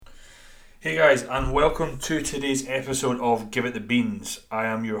Hey guys, and welcome to today's episode of Give It the Beans. I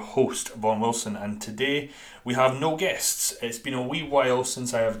am your host, Vaughn Wilson, and today we have no guests. It's been a wee while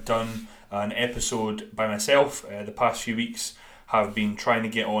since I have done an episode by myself. The past few weeks have been trying to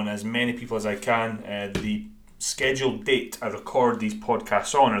get on as many people as I can. The scheduled date I record these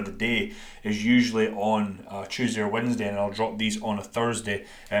podcasts on, or the day, is usually on Tuesday or Wednesday, and I'll drop these on a Thursday.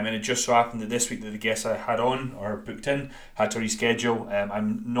 And it just so happened that this week that the guests I had on or booked in had to reschedule.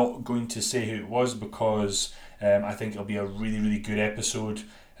 I'm not going to say who it was because I think it'll be a really, really good episode.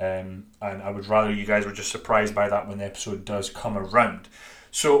 And I would rather you guys were just surprised by that when the episode does come around.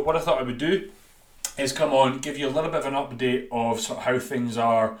 So what I thought I would do is come on, give you a little bit of an update of sort of how things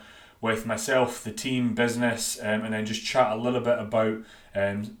are with myself, the team, business, and then just chat a little bit about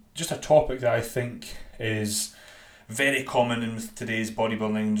just a topic that I think is very common in today's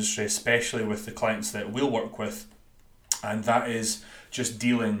bodybuilding industry, especially with the clients that we'll work with, and that is just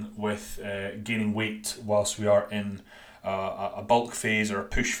dealing with gaining weight whilst we are in a bulk phase or a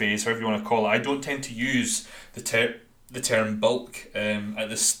push phase, however you want to call it. I don't tend to use the term bulk at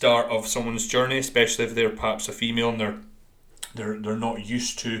the start of someone's journey, especially if they're perhaps a female and they're not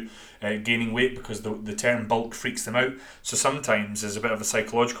used to gaining weight, because the term bulk freaks them out. So sometimes as a bit of a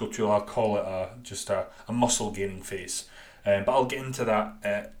psychological tool, I'll call it just a muscle gaining phase. But I'll get into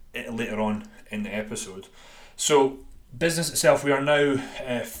that later on in the episode. So business itself, we are now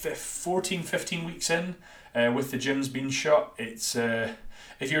 15 weeks in with the gyms being shut. It's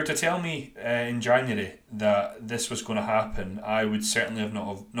if you were to tell me in January that this was going to happen, I would certainly have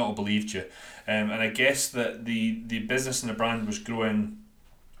not believed you. And I guess that the business and the brand was growing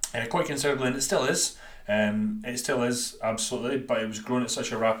quite considerably, and it still is. It still is, absolutely, but it was growing at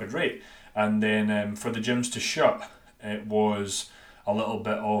such a rapid rate. And then for the gyms to shut, it was a little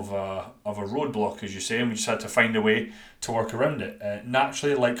bit of a roadblock, as you say, and we just had to find a way to work around it.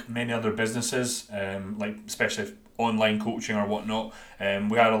 Naturally, like many other businesses, like especially if online coaching or whatnot,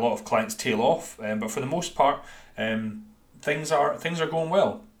 we had a lot of clients tail off, but for the most part, things are going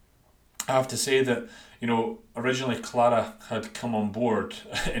well. I have to say that, originally Clara had come on board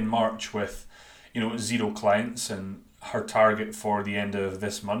in March with, 0 clients, and her target for the end of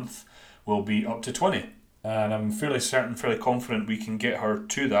this month will be up to 20. And I'm fairly confident we can get her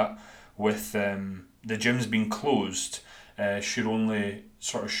to that with the gyms being closed. Should only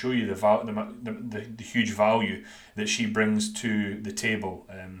sort of show you the huge value that she brings to the table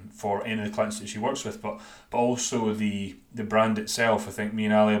for any of the clients that she works with, but also the brand itself. I think me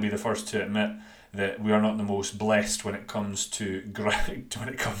and Ali will be the first to admit that we are not the most blessed when it comes to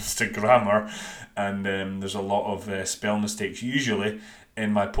grammar, and there's a lot of spell mistakes usually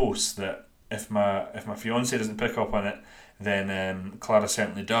in my posts that if my fiance doesn't pick up on it, then Clara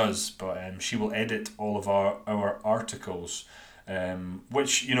certainly does. But she will edit all of our articles,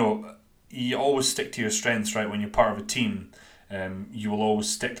 which you always stick to your strengths, right? When you're part of a team, you will always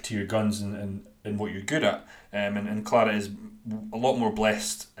stick to your guns and what you're good at. And Clara is a lot more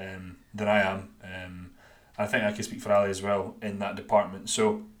blessed than I am. I think I can speak for Ali as well in that department.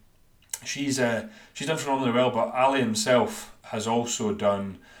 So she's done phenomenally well, but Ali himself has also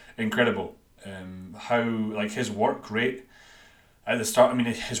done incredible. His work rate at the start,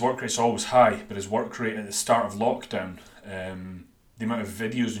 his work rate's always high, but his work rate at the start of lockdown, the amount of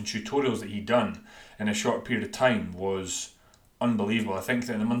videos and tutorials that he'd done in a short period of time was unbelievable. I think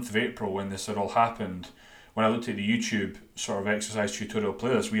that in the month of April, when this had all happened, when I looked at the YouTube sort of exercise tutorial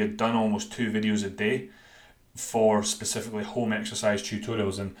playlist, we had done almost 2 videos a day for specifically home exercise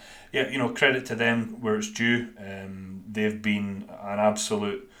tutorials. And yeah, credit to them where it's due. They've been an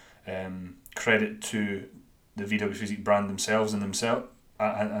absolute credit to the VW Physique brand themselves and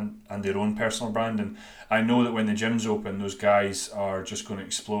their own personal brand. And I know that when the gyms open, those guys are just going to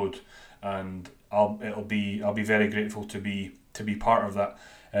explode, and I'll be very grateful to be part of that.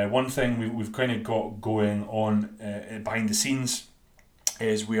 One thing we've kind of got going on behind the scenes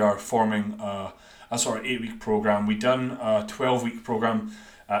is we are forming a sort of 8-week program. We done a 12-week program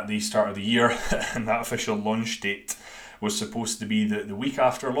at the start of the year, and that official launch date was supposed to be the week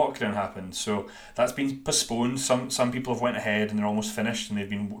after lockdown happened. So that's been postponed. Some people have went ahead and they're almost finished and they've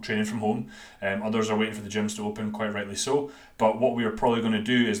been training from home. Others are waiting for the gyms to open, quite rightly so. But what we are probably going to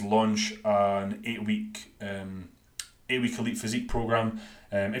do is launch an 8-week Elite Physique program.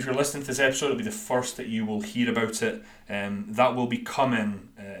 If you're listening to this episode, it'll be the first that you will hear about it. That will be coming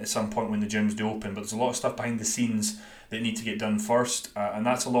at some point when the gyms do open, but there's a lot of stuff behind the scenes that need to get done first, and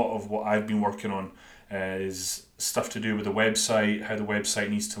that's a lot of what I've been working on. Is stuff to do with the website, how the website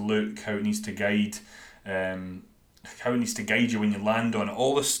needs to look, how it needs to guide you when you land on it,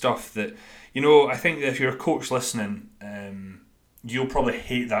 all the stuff that, I think that if you're a coach listening, you'll probably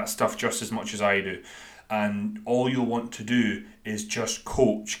hate that stuff just as much as I do. And all you'll want to do is just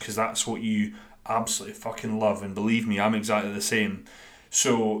coach, because that's what you absolutely fucking love. And believe me, I'm exactly the same.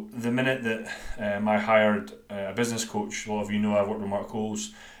 So the minute that I hired a business coach, a lot of you know I've worked with Mark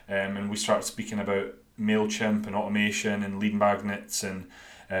Coles, and we start speaking about MailChimp and automation and lead magnets and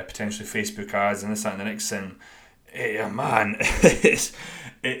potentially Facebook ads and this, that and the next thing. Man, it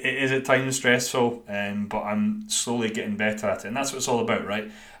is at times stressful, but I'm slowly getting better at it, and that's what it's all about, right?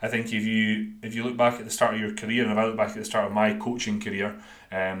 I think if you look back at the start of your career, and if I look back at the start of my coaching career,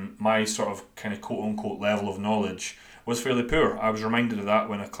 my sort of kind of quote unquote level of knowledge was fairly poor. I was reminded of that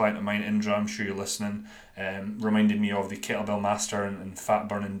when a client of mine, Indra, I'm sure you're listening, reminded me of the kettlebell master and fat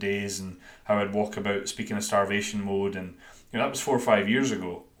burning days, and how I'd walk about speaking of starvation mode, and that was 4 or 5 years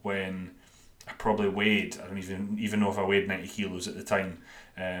ago when I probably weighed, I don't even know if I weighed 90 kilos at the time.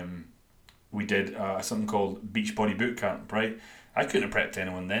 We did something called Beachbody Bootcamp, right? I couldn't have prepped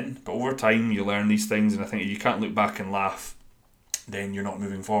anyone then, but over time you learn these things, and I think if you can't look back and laugh, then you're not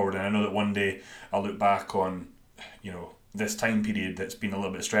moving forward. And I know that one day I'll look back on, this time period that's been a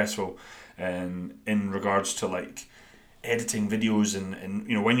little bit stressful, in regards to like editing videos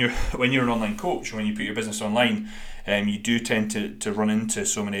and when you're an online coach, when you put your business online, you do tend to run into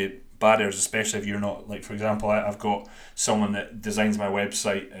so many barriers, especially if you're not, like, for example, I've got someone that designs my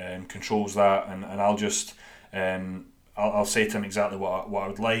website and controls that, and I'll just I'll say to him exactly what I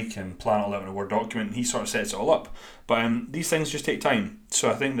would like and plan it all out in a Word document, and he sort of sets it all up. But these things just take time. So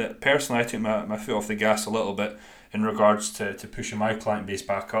I think that personally I took my foot off the gas a little bit in regards to pushing my client base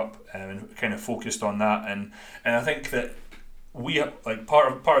back up, and kind of focused on that. And I think that we, like,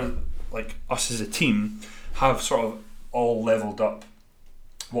 part of like us as a team, have sort of all leveled up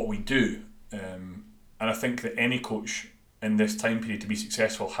what we do, and I think that any coach in this time period to be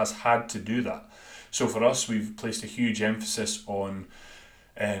successful has had to do that. So for us, we've placed a huge emphasis on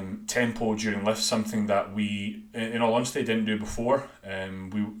tempo during lifts, something that we, in all honesty, didn't do before.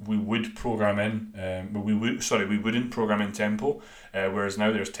 We would program in, we wouldn't program in tempo, whereas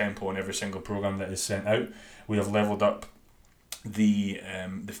now there's tempo in every single program that is sent out. We have leveled up the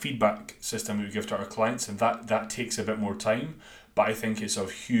feedback system that we give to our clients, and that takes a bit more time, but I think it's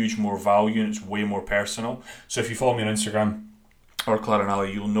of huge more value, and it's way more personal. So if you follow me on Instagram or Clara and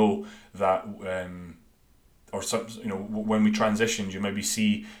Ali, you'll know that when we transitioned, you maybe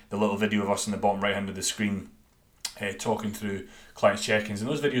see the little video of us in the bottom right hand of the screen, talking through clients' check-ins, and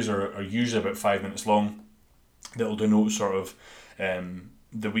those videos are usually about 5 minutes long. That'll denote sort of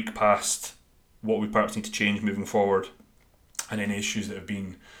the week past, what we perhaps need to change moving forward, and any issues that have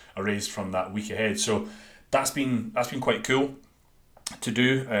been erased from that week ahead. So that's been quite cool to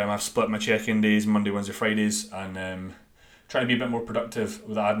do. I've split my check-in days, Monday, Wednesday, Fridays, and trying to be a bit more productive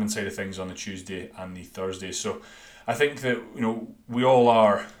with the admin side of things on the Tuesday and the Thursday. So I think that we all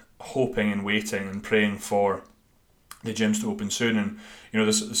are hoping and waiting and praying for the gyms to open soon. And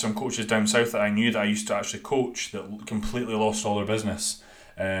there's some coaches down south that I knew that I used to actually coach that completely lost all their business.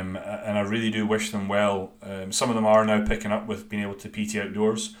 And I really do wish them well. Some of them are now picking up with being able to PT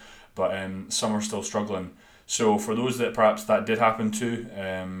outdoors, but some are still struggling. So for those that perhaps that did happen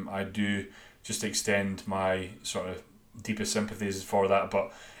to, I do just extend my sort of deepest sympathies for that.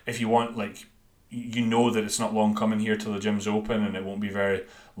 But if you want, like, that it's not long coming here till the gym's open, and it won't be very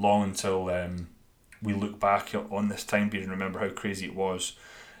long until we look back on this time period and remember how crazy it was.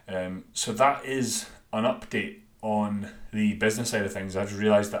 So that is an update on the business side of things. I've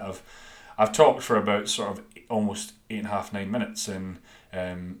realised that I've talked for about sort of almost 8.5, 9 minutes, and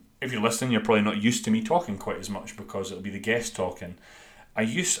if you're listening, you're probably not used to me talking quite as much, because it'll be the guest talking. I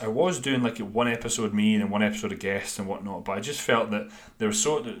was doing like one episode me and one episode of guests and whatnot, but I just felt that there were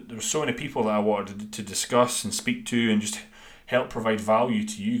so many people that I wanted to discuss and speak to and just help provide value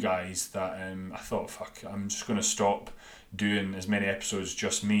to you guys that I thought, fuck, I'm just going to stop doing as many episodes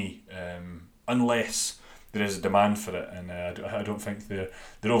just me, unless there is a demand for it, and I don't think there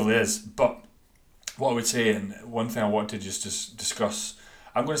overly is. But what I would say, and one thing I want to just discuss,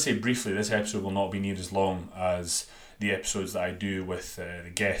 I'm going to say briefly, this episode will not be near as long as the episodes that I do with the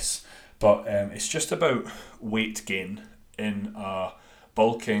guests, but it's just about weight gain in a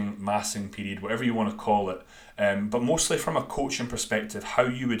bulking, massing period, whatever you want to call it, but mostly from a coaching perspective, how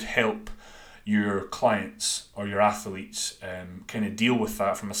you would help your clients or your athletes kind of deal with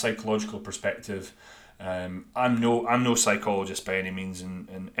that from a psychological perspective. I'm no psychologist by any means,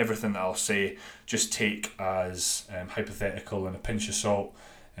 and everything that I'll say just take as hypothetical and a pinch of salt.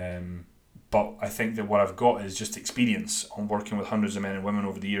 But I think that what I've got is just experience on working with hundreds of men and women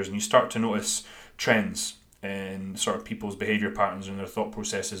over the years, and you start to notice trends in sort of people's behaviour patterns and their thought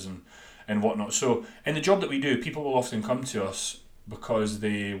processes and whatnot. So in the job that we do, people will often come to us because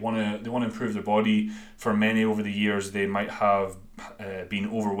they want to improve their body. For many over the years, they might have been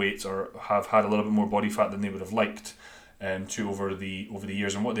overweight or have had a little bit more body fat than they would have liked to over the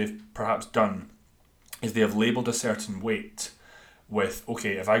years. And what they've perhaps done is they have labelled a certain weight with,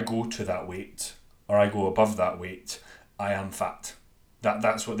 okay, if I go to that weight or I go above that weight, I am fat.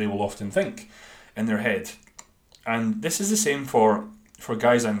 That's what they will often think in their head. And this is the same for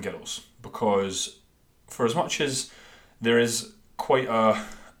guys and girls, because for as much as there is quite an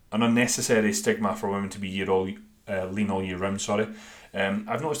unnecessary stigma for women to be lean all year round,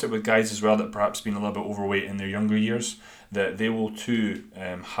 I've noticed it with guys as well that perhaps been a little bit overweight in their younger years, that they will too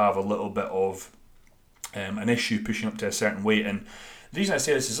have a little bit of an issue pushing up to a certain weight. And the reason I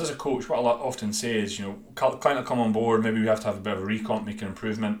say this is, as a coach, what I often say is, client will come on board, maybe we have to have a bit of a recomp, make an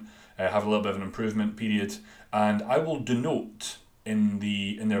improvement, have a little bit of an improvement period, and I will denote in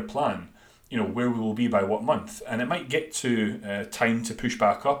their plan, where we will be by what month. And it might get to time to push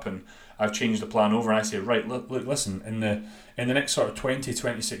back up, and I've changed the plan over, and I say, right, look, listen, in the next sort of 20,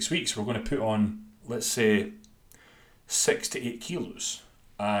 26 weeks, we're going to put on, let's say, 6 to 8 kilos,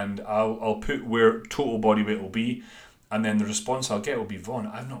 and I'll put where total body weight will be, and then the response I'll get will be, Vaughn,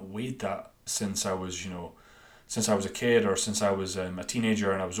 I've not weighed that since I was, since I was a kid, or since I was a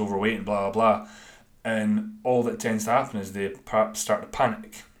teenager and I was overweight and blah, blah, blah. And all that tends to happen is they perhaps start to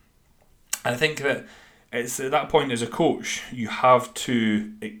panic. And I think that it's at that point as a coach, you have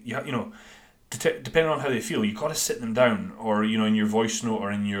to, depending on how they feel, you've got to sit them down, or, in your voice note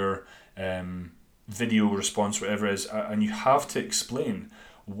or in your video response, whatever it is, and you have to explain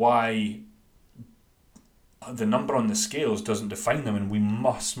why the number on the scales doesn't define them, and we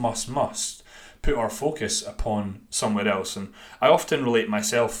must put our focus upon somewhere else. And I often relate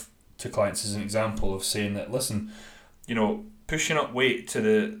myself to clients as an example of saying that, listen, pushing up weight to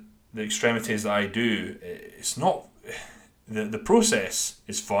the extremities that I do, it's not, the process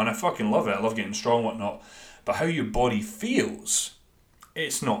is fun, I fucking love it, I love getting strong, whatnot, but how your body feels,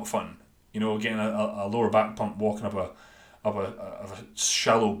 it's not fun. Getting a lower back pump, walking up a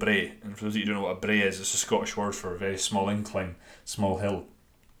shallow brae, and for those of you who don't know what a brae is, it's a Scottish word for a very small incline, small hill.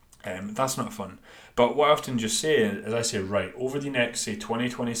 That's not fun. But what I often just say is, I say, right, over the next, say,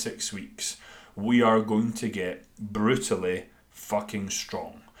 26 weeks, we are going to get brutally fucking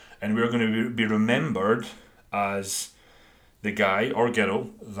strong. And we're going to be remembered as the guy or girl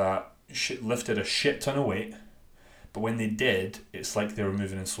that lifted a shit ton of weight, but when they did, it's like they were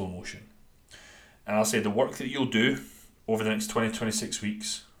moving in slow motion. And I'll say the work that you'll do over the next 26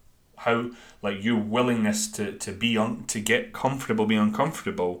 weeks, how, like, your willingness to get comfortable being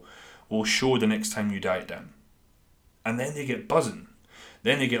uncomfortable will show the next time you diet down. And then they get buzzing.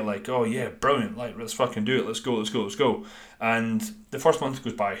 Then they get like, oh yeah, brilliant, like, let's fucking do it, let's go. And the first month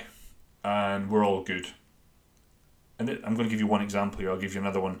goes by, and we're all good. And I'm going to give you one example here, I'll give you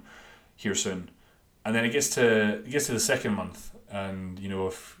another one here soon. And then it gets to the second month, and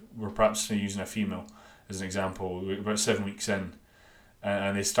if we're perhaps using a female as an example, we're about 7 weeks in,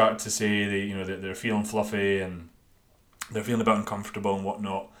 and they start to say that they're feeling fluffy and they're feeling a bit uncomfortable and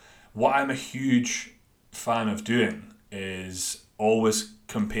whatnot. What I'm a huge fan of doing is always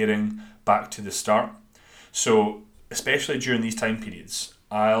comparing back to the start. So especially during these time periods,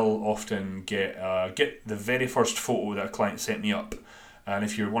 I'll often get the very first photo that a client sent me up. And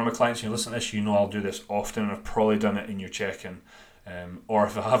if you're one of my clients and you listen to this, I'll do this often, and I've probably done it in your check-in. Or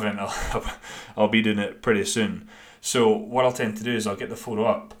if I haven't, I'll be doing it pretty soon. So what I'll tend to do is I'll get the photo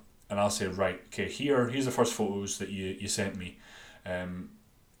up and I'll say, right, okay, here's the first photos that you sent me.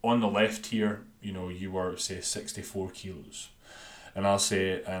 On the left here, you were, say, 64 kilos. And I'll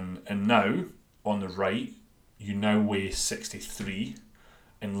say, and now, on the right, you now weigh 63,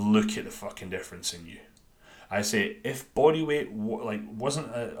 and look at the fucking difference in you. I say, if body weight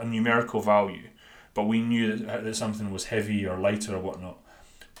wasn't a numerical value, but we knew that something was heavy or lighter or whatnot,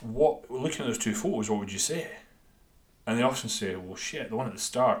 looking at those two photos, what would you say? And they often say, well, shit, the one at the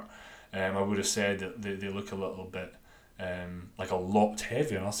start, I would have said that they look a little bit like a lot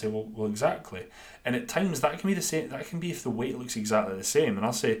heavier. And I'll say, well, exactly. And at times that can be the same. That can be if the weight looks exactly the same. And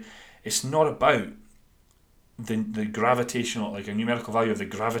I'll say, it's not about the gravitational, like a numerical value of the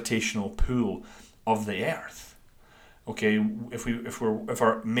gravitational pull of the earth. Okay, if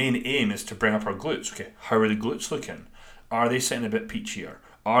our main aim is to bring up our glutes, okay, how are the glutes looking? Are they sitting a bit peachier?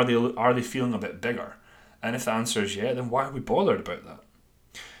 Are they feeling a bit bigger? And if the answer is yeah, then why are we bothered about that?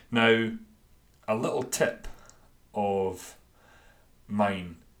 Now, a little tip of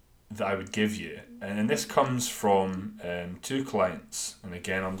mine that I would give you, and this comes from two clients, and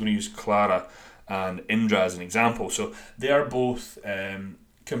again I'm going to use Clara and Indra as an example. So they are both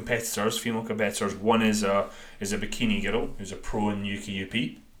competitors, female competitors. One is a bikini girl who's a pro in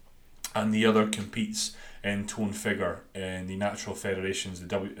UKUP, and the other competes in tone figure in the natural federations, the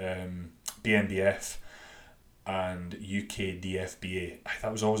BNBF and UKDFBA.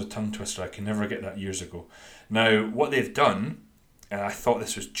 That was always a tongue twister. I could never get that years ago. Now, what they've done, and I thought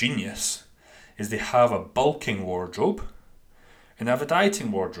this was genius, is they have a bulking wardrobe and they have a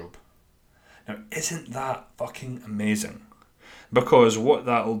dieting wardrobe. Now, isn't that fucking amazing? Because what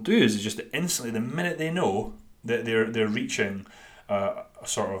that'll do is just instantly, the minute they know that they're reaching a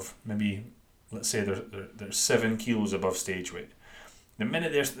sort of, maybe, let's say they're 7 kilos above stage weight, the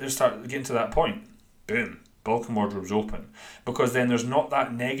minute they start getting to that point, boom, bulking wardrobe's open. Because then there's not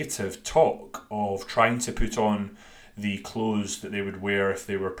that negative talk of trying to put on the clothes that they would wear if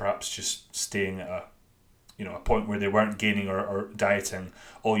they were perhaps just staying at a point where they weren't gaining or dieting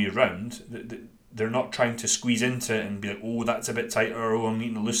all year round. They're not trying to squeeze into it and be like, oh, that's a bit tighter, oh, I'm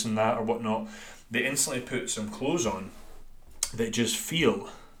needing to loosen that or whatnot. They instantly put some clothes on that just feel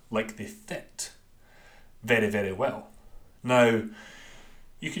like they fit very, very well. Now,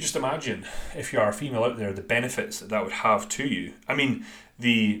 you could just imagine, if you are a female out there, the benefits that would have to you. I mean,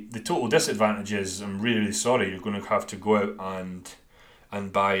 the total disadvantage is, I'm really, really sorry, you're going to have to go out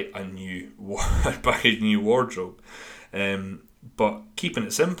and buy a new wardrobe. But keeping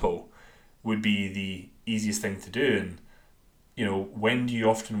it simple would be the easiest thing to do. And when do you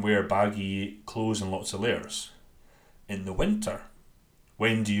often wear baggy clothes and lots of layers? In the winter.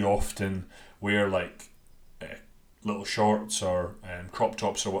 When do you often wear little shorts or crop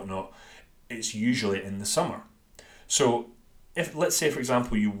tops or whatnot? It's usually in the summer. So if, let's say for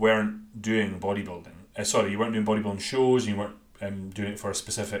example, you weren't doing bodybuilding, you weren't doing bodybuilding shows, and you weren't doing it for a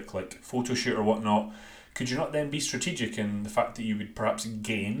specific photo shoot or whatnot, could you not then be strategic in the fact that you would perhaps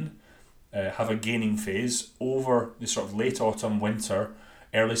have a gaining phase over the sort of late autumn, winter,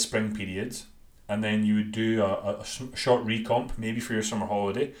 early spring periods, and then you would do a short recomp maybe for your summer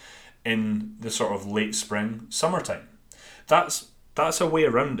holiday in the sort of late spring, summertime. That's a way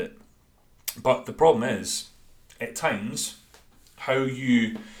around it. But the problem is, at times, how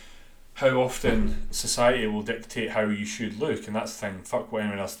often society will dictate how you should look, and that's the thing, fuck what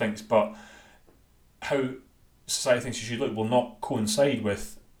anyone else thinks, but how society thinks you should look will not coincide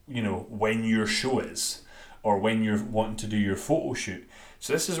with, when your show is, or when you're wanting to do your photo shoot.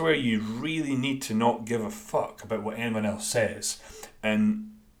 So this is where you really need to not give a fuck about what anyone else says.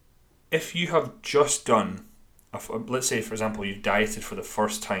 And if you have just done, let's say for example, you've dieted for the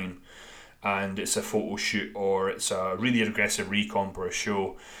first time and it's a photo shoot or it's a really aggressive recomp or a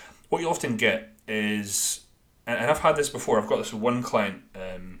show, what you often get is, and I've had this before, I've got this one client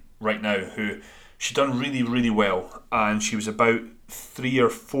right now who, she'd done really, really well, and she was about 3 or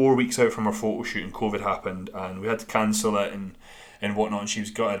 4 weeks out from her photo shoot and COVID happened and we had to cancel it and whatnot, and she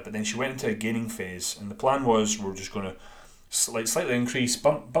was gutted. But then she went into a gaining phase, and the plan was we're just going to slightly increase,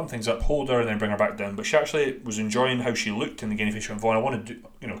 bump things up, hold her, and then bring her back down. But she actually was enjoying how she looked in the gaining phase. She went, Vaughn, I want to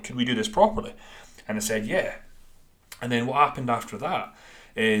do, could we do this properly? And I said, yeah. And then what happened after that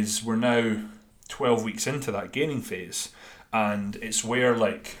is we're now 12 weeks into that gaining phase, and it's where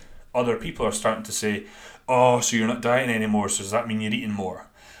other people are starting to say, oh, so you're not dieting anymore, so does that mean you're eating more?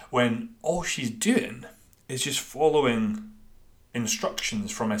 When all she's doing is just following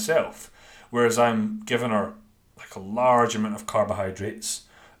instructions from myself, whereas I'm giving her a large amount of carbohydrates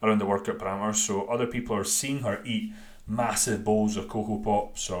around the workout parameters. So other people are seeing her eat massive bowls of Cocoa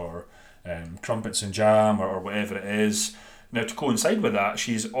Pops or crumpets and jam or whatever it is. Now, to coincide with that,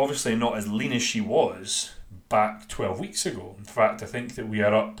 she's obviously not as lean as she was back 12 weeks ago. In fact, I think that we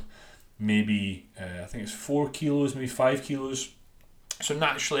are up maybe, I think it's 4 kilos, maybe 5 kilos. So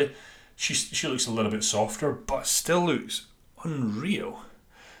naturally, she looks a little bit softer, but still looks unreal.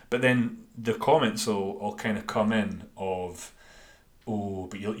 But then the comments will kind of come in of, oh,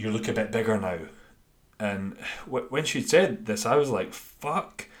 but you look a bit bigger now. And when she said this, I was like,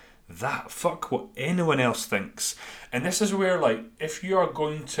 fuck that. Fuck what anyone else thinks. And this is where, if you are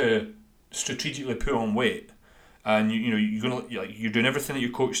going to strategically put on weight, and you're doing everything that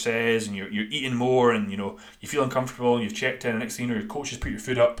your coach says, and you're eating more, and you feel uncomfortable, and you've checked in, and next thing you know, your coach has put your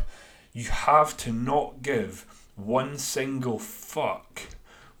foot up, you have to not give one single fuck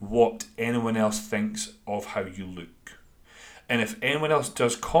what anyone else thinks of how you look. And if anyone else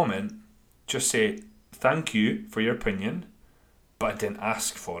does comment, just say, thank you for your opinion, but I didn't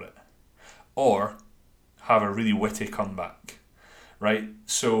ask for it. Or have a really witty comeback, right?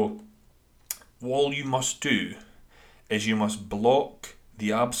 So all you must do is you must block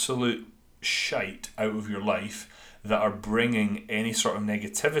the absolute shite out of your life that are bringing any sort of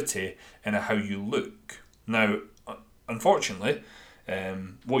negativity in how you look. Now, unfortunately,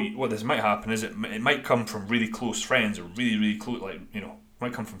 what this might happen is it might come from really close friends or really close,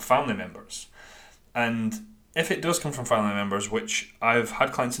 might come from family members. And if it does come from family members, which I've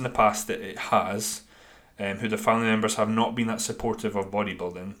had clients in the past that it has, who the family members have not been that supportive of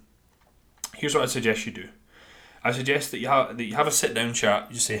bodybuilding, here's what I suggest you do. I suggest that you have a sit down chat.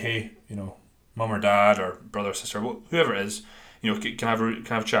 You just say, hey, mum or dad or brother or sister, whoever it is, can I have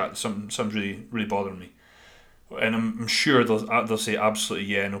a chat? Something's really bothering me, and I'm sure they'll say absolutely,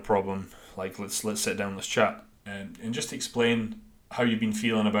 yeah, no problem. Like let's sit down, let's chat, and just explain how you've been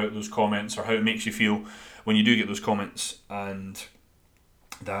feeling about those comments or how it makes you feel when you do get those comments, and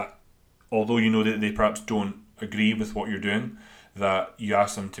that although you know that they perhaps don't agree with what you're doing, that you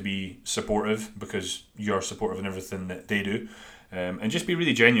ask them to be supportive because you're supportive in everything that they do, and just be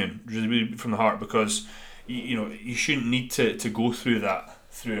really genuine, really from the heart, because you shouldn't need to go through that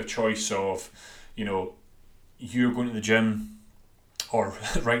through a choice of you're going to the gym, or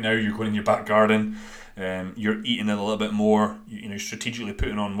right now you're going in your back garden, you're eating a little bit more, strategically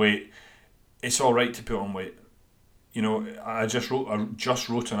putting on weight. It's all right to put on weight. I just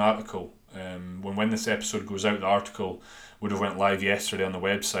wrote an article. When this episode goes out, the article would have went live yesterday on the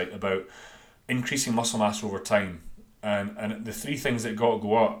website about increasing muscle mass over time, and the three things that got to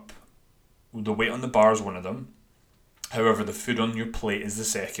go up. The weight on the bar is one of them. However, the food on your plate is the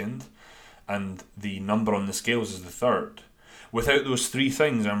second, and the number on the scales is the third. Without those three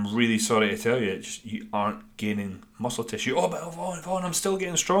things, I'm really sorry to tell you, you aren't gaining muscle tissue. Oh, but Vaughn, I'm still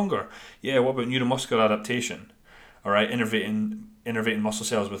getting stronger. Yeah, what about neuromuscular adaptation? All right, innervating muscle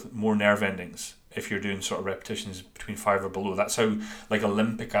cells with more nerve endings. If you're doing sort of repetitions between 5 or below, that's how like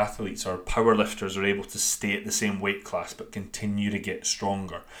Olympic athletes or power lifters are able to stay at the same weight class but continue to get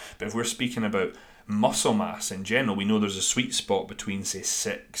stronger. But if we're speaking about muscle mass in general, we know there's a sweet spot between say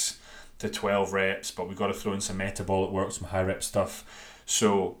 6 to 12 reps, but we've got to throw in some metabolic work, some high rep stuff.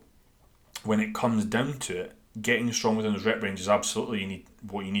 So when it comes down to it, getting strong within those rep ranges, absolutely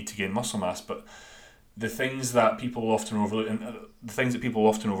what you need to gain muscle mass. But the things that people often overlook,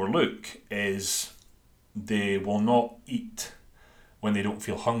 is they will not eat when they don't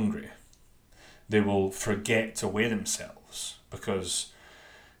feel hungry. They will forget to weigh themselves because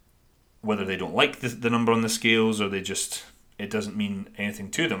whether they don't like the number on the scales or it doesn't mean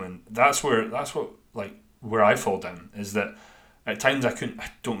anything to them, and that's where I fall down, is that at times I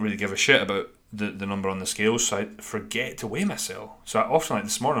don't really give a shit about the number on the scales, so I forget to weigh myself. So I often, like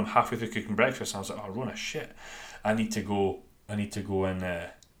this morning, I'm halfway through cooking breakfast and I was like, oh Rona, shit, I need to go and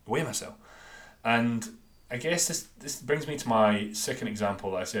weigh myself. And I guess this brings me to my second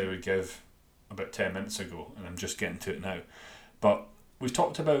example that I said I would give about 10 minutes ago, and I'm just getting to it now. But we've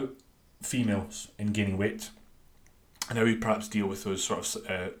talked about females in gaining weight and how we perhaps deal with those sort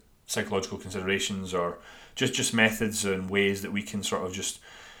of psychological considerations, or just methods and ways that we can sort of just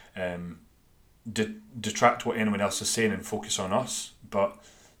detract what anyone else is saying and focus on us. But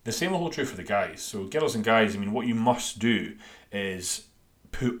the same will hold true for the guys. So girls and guys, what you must do is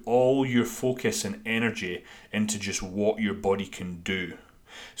put all your focus and energy into just what your body can do.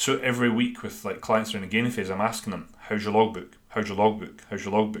 So every week with like clients that are in a gaining phase, I'm asking them, how's your logbook? How's your logbook? How's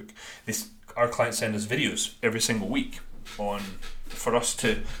your logbook? Our clients send us videos every single week for us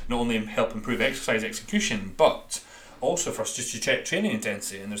to not only help improve exercise execution, but also for us just to check training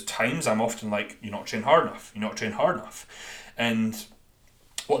intensity. And there's times I'm often like, you're not trained hard enough. And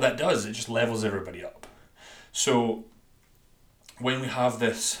what that does, it just levels everybody up. So when we have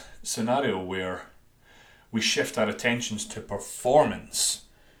this scenario where we shift our attentions to performance,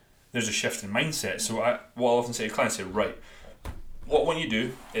 there's a shift in mindset. So what I often say to clients, right, what I want you to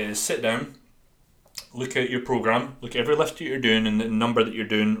do is sit down, look at your program, look at every lift that you're doing and the number that you're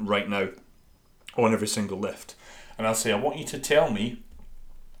doing right now on every single lift. And I'll say, I want you to tell me,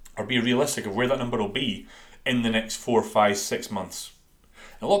 or be realistic of where that number will be in the next 4, 5, 6 months.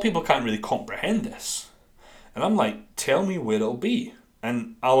 And a lot of people can't really comprehend this. And I'm like, tell me where it'll be.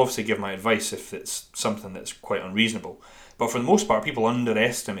 And I'll obviously give my advice if it's something that's quite unreasonable. But for the most part, people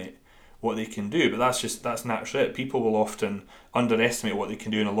underestimate what they can do. But that's naturally it. People will often underestimate what they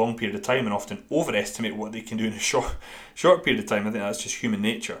can do in a long period of time and often overestimate what they can do in a short period of time. I think that's just human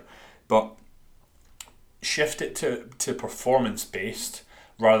nature. But shift it to performance-based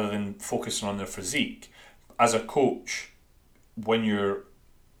rather than focusing on their physique. As a coach, when you're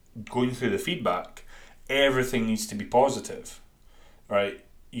going through the feedback, everything needs to be positive, right?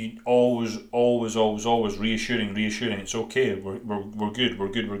 You always reassuring. It's okay. We're good.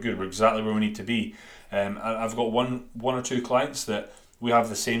 We're exactly where we need to be. I've got one or two clients that we have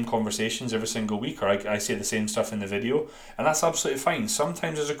the same conversations every single week, or I say the same stuff in the video, and that's absolutely fine.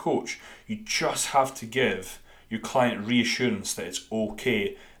 Sometimes as a coach, you just have to give your client reassurance that it's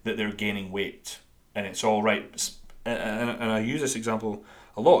okay that they're gaining weight and it's all right. And I use this example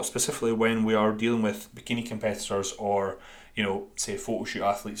a lot, specifically when we are dealing with bikini competitors or, say photo shoot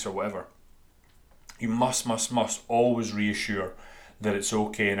athletes or whatever. You must always reassure that it's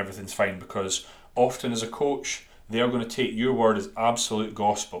okay and everything's fine, because often as a coach, they are going to take your word as absolute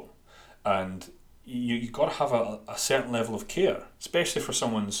gospel, and you've got to have a certain level of care, especially for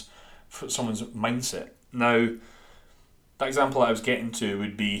someone's mindset. Now, that example that I was getting to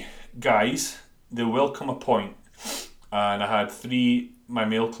would be, guys, there will come a point, and I had 3 my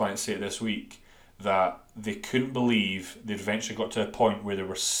male clients say it this week, that they couldn't believe they'd eventually got to a point where they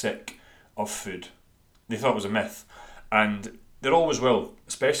were sick of food. They thought it was a myth, and there always will,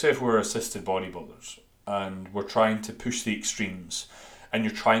 especially if we're assisted bodybuilders and we're trying to push the extremes and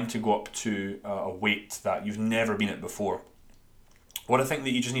you're trying to go up to a weight that you've never been at before. What I think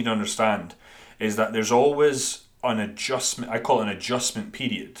that you just need to understand is that there's always an adjustment, I call it an adjustment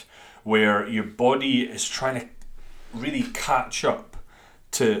period, where your body is trying to really catch up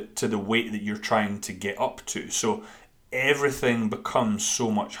to the weight that you're trying to get up to. So everything becomes so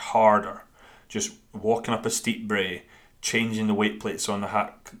much harder. Just walking up a steep brae, changing the weight plates on the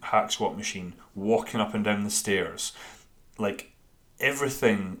hack squat machine, walking up and down the stairs, like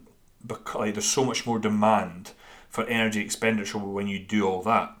everything, there's so much more demand for energy expenditure when you do all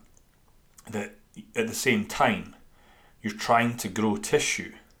that at the same time you're trying to grow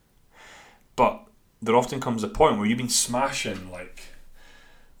tissue. But there often comes a point where you've been smashing, like,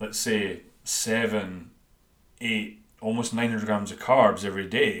 let's say 7, 8, almost 900 grams of carbs every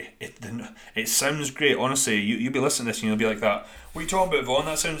day. It sounds great, honestly. You'll be listening to this and you'll be like, that, what are you talking about, Vaughn?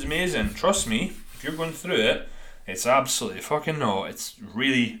 That sounds amazing. Trust me, if you're going through it, it's absolutely fucking not. It's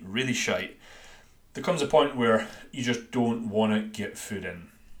really, really shite. There comes a point where you just don't want to get food in.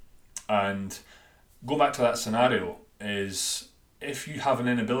 And go back to that scenario, is if you have an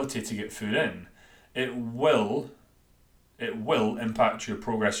inability to get food in, it will impact your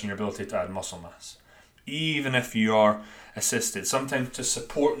progress and your ability to add muscle mass. Even if you are assisted, sometimes to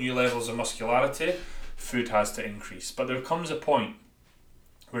support new levels of muscularity, food has to increase. But there comes a point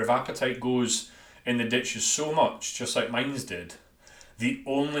where if appetite goes in the ditches so much, just like mine's did, the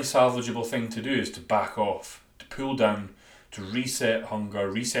only salvageable thing to do is to back off, to pull down, to reset hunger,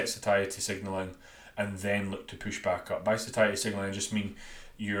 reset satiety signaling, and then look to push back up. By satiety signaling, I just mean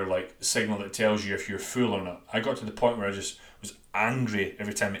your signal that tells you if you're full or not. I got to the point where I just was angry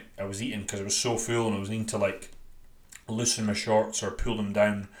every time I was eating, because I was so full and I was needing to loosen my shorts or pull them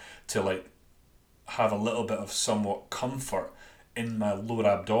down to have a little bit of somewhat comfort in my lower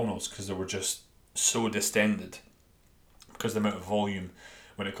abdominals, because they were just so distended because of the amount of volume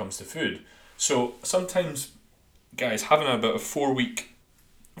when it comes to food. So sometimes, guys, having about a 4-week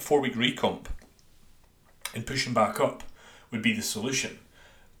recomp and pushing back up would be the solution.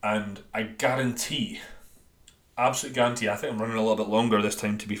 And I guarantee, absolute guarantee, I think I'm running a little bit longer this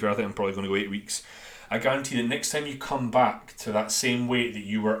time, to be fair. I think I'm probably going to go 8 weeks. I guarantee that next time you come back to that same weight that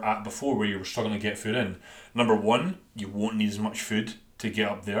you were at before, where you were struggling to get food in, number 1, you won't need as much food to get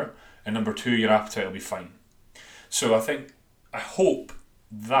up there, and number 2, your appetite will be fine. So I hope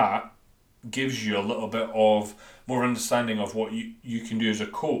that gives you a little bit of more understanding of what you can do as a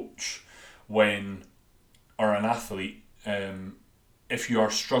coach when, or an athlete, if you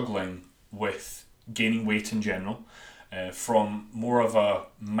are struggling with gaining weight in general, from more of a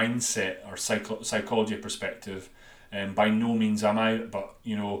mindset or psychology perspective. By no means am I, but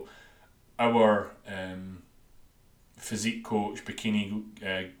our physique coach,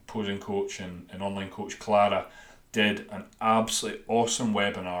 bikini posing coach and online coach Clara did an absolutely awesome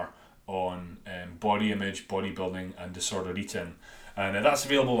webinar on body image, bodybuilding and disordered eating, and that's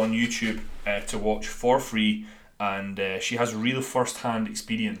available on YouTube to watch for free. And she has real first-hand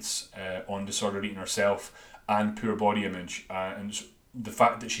experience on disordered eating herself and poor body image. And the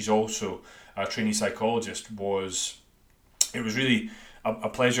fact that she's also a trainee psychologist was really a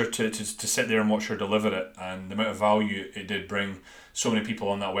pleasure to sit there and watch her deliver it. And the amount of value it did bring so many people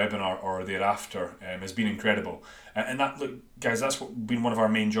on that webinar or thereafter has been incredible. And that, look, guys, that's been one of our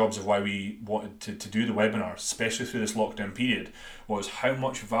main jobs of why we wanted to do the webinar, especially through this lockdown period, was how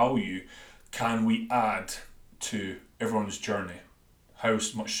much value can we add to everyone's journey? How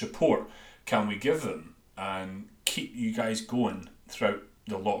much support can we give them and keep you guys going throughout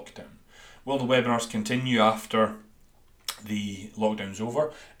the lockdown? Will the webinars continue after the lockdown's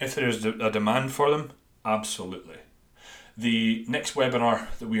over? If there is a demand for them, absolutely. The next webinar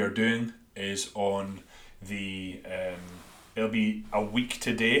that we are doing is on it'll be a week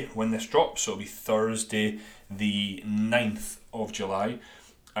today when this drops, so it'll be Thursday the 9th of July.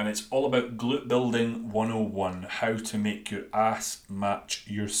 and it's all about glute building 101, how to make your ass match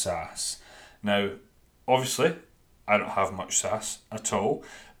your sass. Now, obviously, I don't have much sass at all,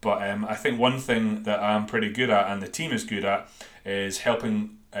 but I think one thing that I'm pretty good at and the team is good at is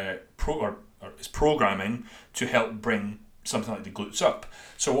helping is programming to help bring something like the glutes up.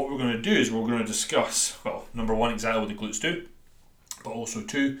 So what we're going to do is we're going to discuss, well, number one, exactly what the glutes do, but also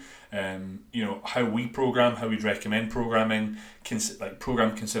two, how we program, how we'd recommend programming, like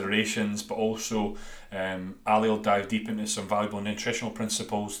program considerations, but also Ali will dive deep into some valuable nutritional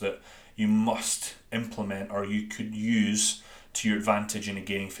principles that you must implement or you could use to your advantage in a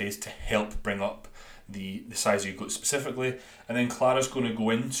gaining phase to help bring up the size of your glutes specifically. And then Clara's going to go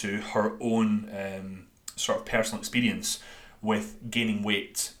into her own sort of personal experience with gaining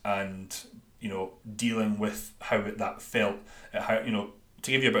weight and dealing with how that felt. How to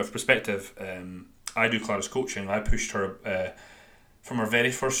give you a bit of perspective, I do Clara's coaching. I pushed her from her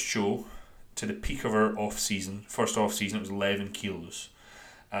very first show to the peak of her first off season. It was 11 kilos,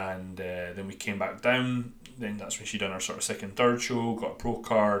 and then we came back down. Then that's when she done her sort of second, third show, got a pro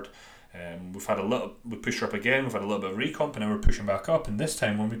card. We pushed her up again. We've had a little bit of recomp, and now we're pushing back up. And this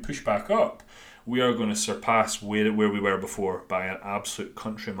time, when we push back up, we are going to surpass where we were before by an absolute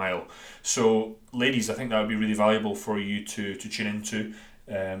country mile. So, ladies, I think that would be really valuable for you to tune into.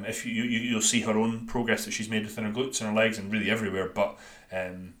 If you'll see her own progress that she's made within her glutes and her legs and really everywhere, but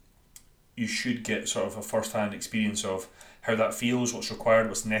you should get sort of a first-hand experience of how that feels, what's required,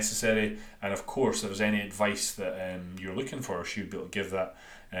 what's necessary, and of course, if there's any advice that you're looking for, she would be able to give that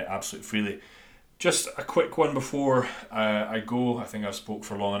absolutely freely. Just a quick one before I go, I think I've spoke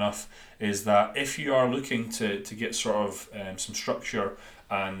for long enough, is that if you are looking to get sort of some structure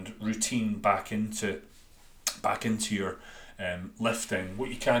and routine back into your lifting, what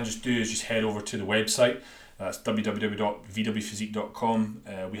you can just do is just head over to the website. That's www.vwphysique.com.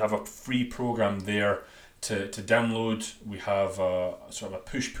 We have a free program there to download. We have a sort of a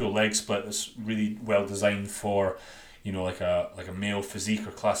push-pull leg split that's really well designed for like a male physique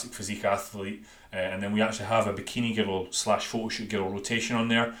or classic physique athlete, and then we actually have a bikini girl / photo shoot girl rotation on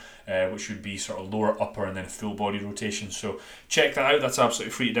there, which would be sort of lower, upper, and then full body rotation. So check that out. That's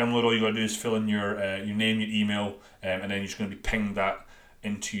absolutely free to download. All you gotta do is fill in your name, your email, and then you're just going to be pinged that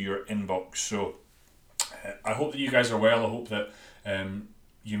into your inbox. So I hope that you guys are well. I hope that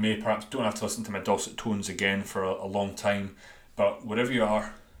you may perhaps don't have to listen to my dulcet tones again for a long time, but whatever you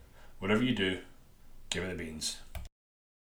are, whatever you do, give it the beans.